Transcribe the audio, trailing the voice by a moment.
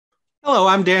Hello,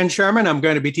 I'm Dan Sherman. I'm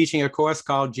going to be teaching a course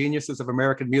called Geniuses of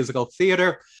American Musical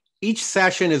Theater. Each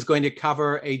session is going to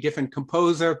cover a different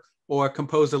composer or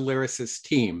composer lyricist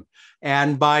team.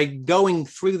 And by going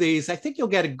through these, I think you'll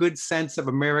get a good sense of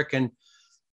American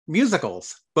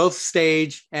musicals, both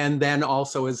stage and then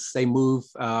also as they move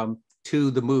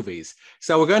to the movies.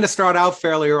 So we're going to start out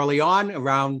fairly early on,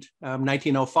 around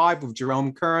 1905 with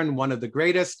Jerome Kern, one of the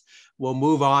greatest. We'll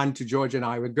move on to George and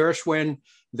Ira Gershwin,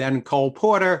 then Cole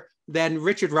Porter, then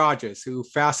Richard Rodgers, who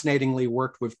fascinatingly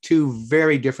worked with two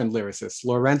very different lyricists,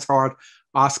 Lorenz Hart,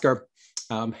 Oscar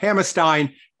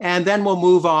Hammerstein, and then we'll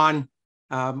move on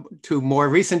to more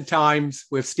recent times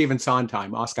with Stephen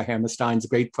Sondheim, Oscar Hammerstein's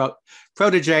great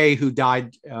protege who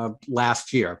died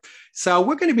last year. So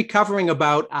we're going to be covering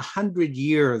about 100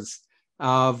 years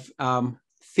of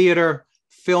theater,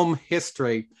 film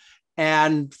history,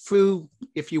 and through,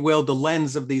 if you will, the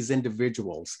lens of these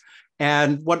individuals.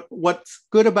 And what's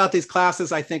good about these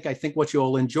classes, I think what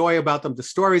you'll enjoy about them, the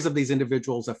stories of these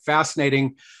individuals are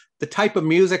fascinating. The type of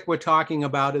music we're talking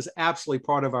about is absolutely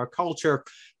part of our culture.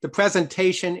 The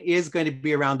presentation is going to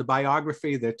be around the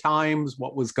biography, their times,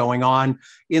 what was going on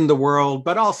in the world,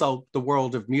 but also the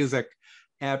world of music.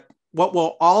 What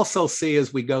we'll also see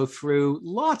as we go through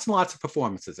lots and lots of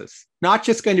performances. It's not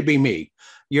just going to be me.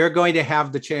 You're going to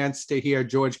have the chance to hear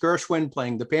George Gershwin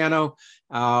playing the piano.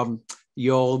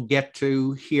 You'll get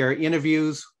to hear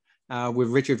interviews with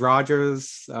Richard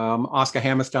Rodgers, Oscar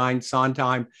Hammerstein,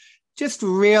 Sondheim. Just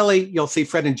really, you'll see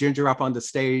Fred and Ginger up on the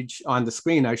stage, on the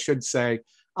screen, I should say.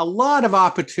 A lot of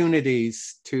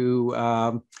opportunities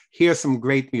to hear some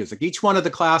great music. Each one of the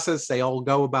classes, they all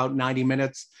go about 90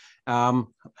 minutes. I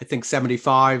think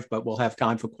 75, but we'll have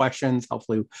time for questions.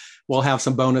 Hopefully we'll have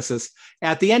some bonuses.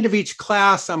 At the end of each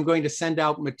class, I'm going to send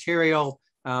out material,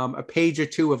 a page or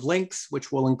two of links,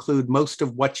 which will include most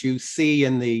of what you see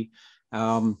in the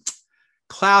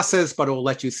classes, but it will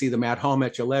let you see them at home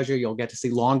at your leisure. You'll get to see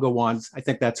longer ones. I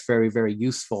think that's very, very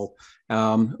useful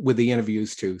with the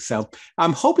interviews too. So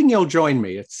I'm hoping you'll join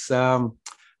me. It's,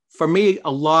 for me,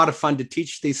 a lot of fun to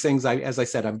teach these things. As I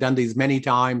said, I've done these many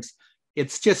times.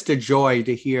 It's just a joy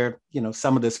to hear,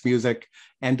 some of this music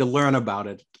and to learn about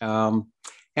it.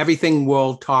 Everything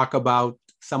we'll talk about,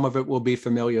 some of it will be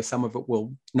familiar, some of it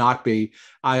will not be.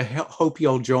 I hope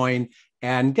you'll join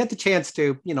and get the chance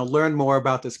to, learn more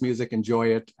about this music, enjoy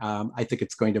it. I think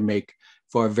it's going to make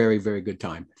for a very, very good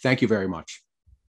time. Thank you very much.